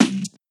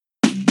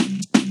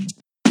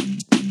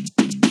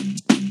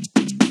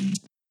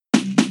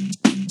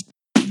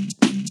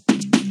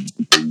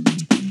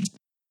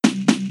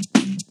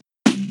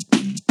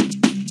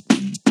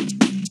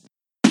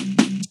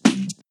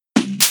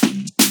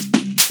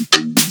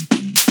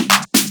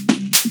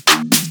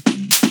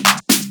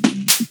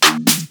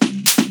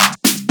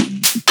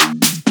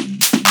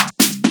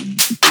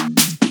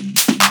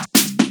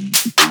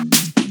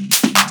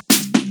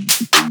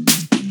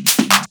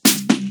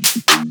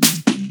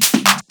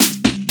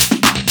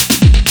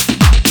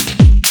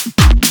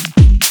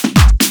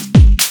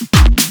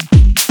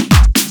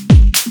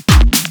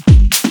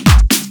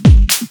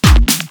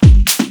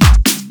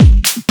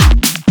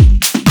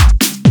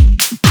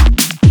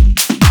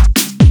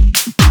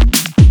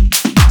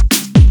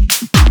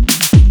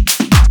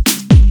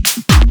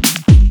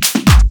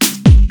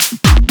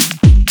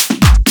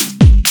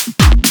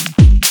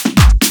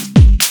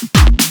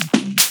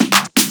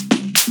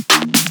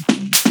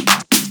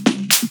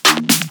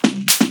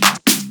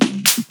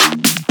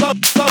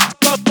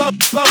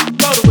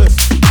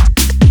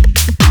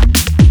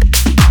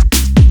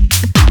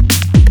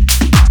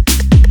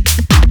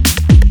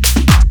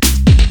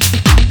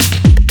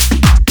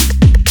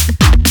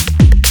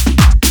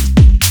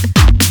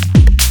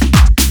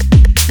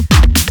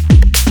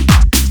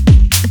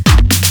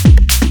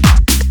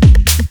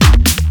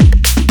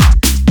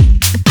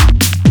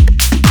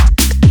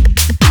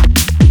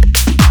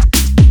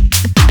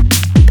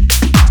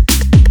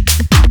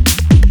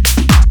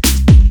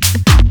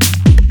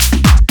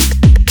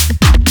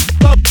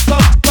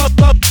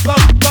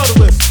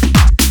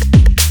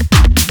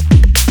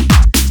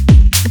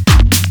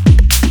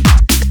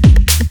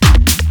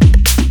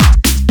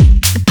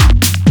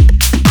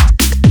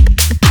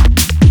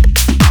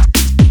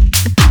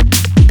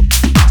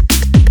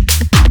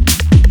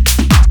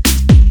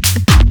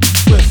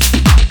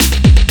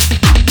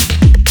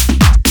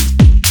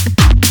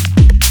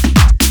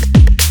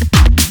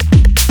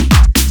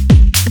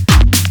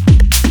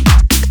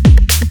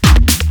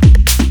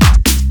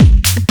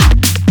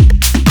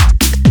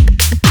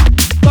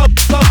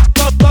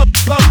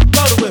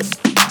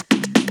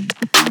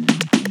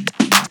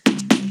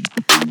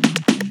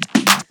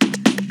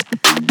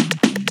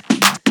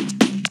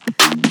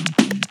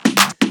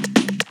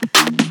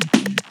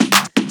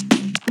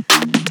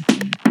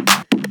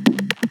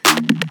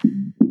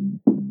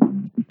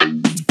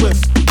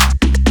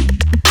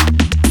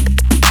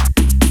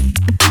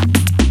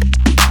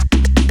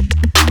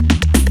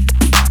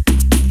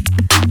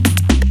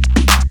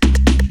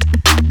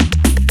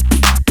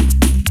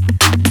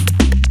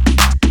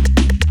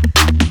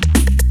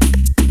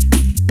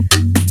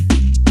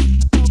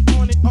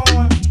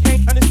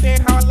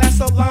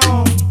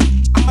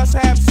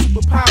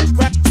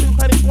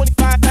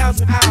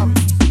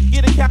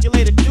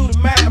if you do the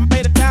math, I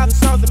made 1,000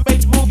 songs that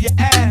made you move your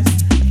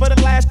ass. For the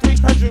last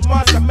 300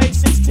 months, I made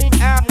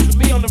 16 albums with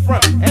me on the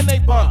front, and they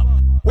bump.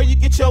 Where you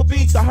get your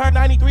beats? I heard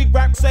 93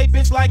 rappers say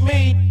bitch like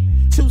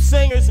me. 2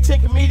 singers and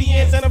 10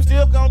 comedians, and I'm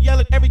still gonna yell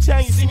it every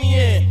time you see me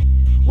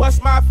in.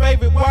 What's my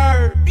favorite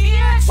word?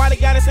 Bitch. Why they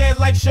gotta say it's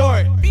like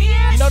short?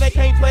 Bitch. You know they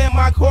can't play in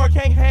my court,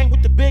 can't hang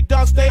with the big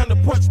dogs, stay on the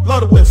porch. Blow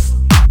the whistle.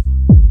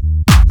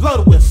 Blow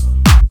the whistle.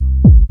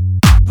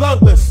 Blow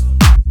the whistle.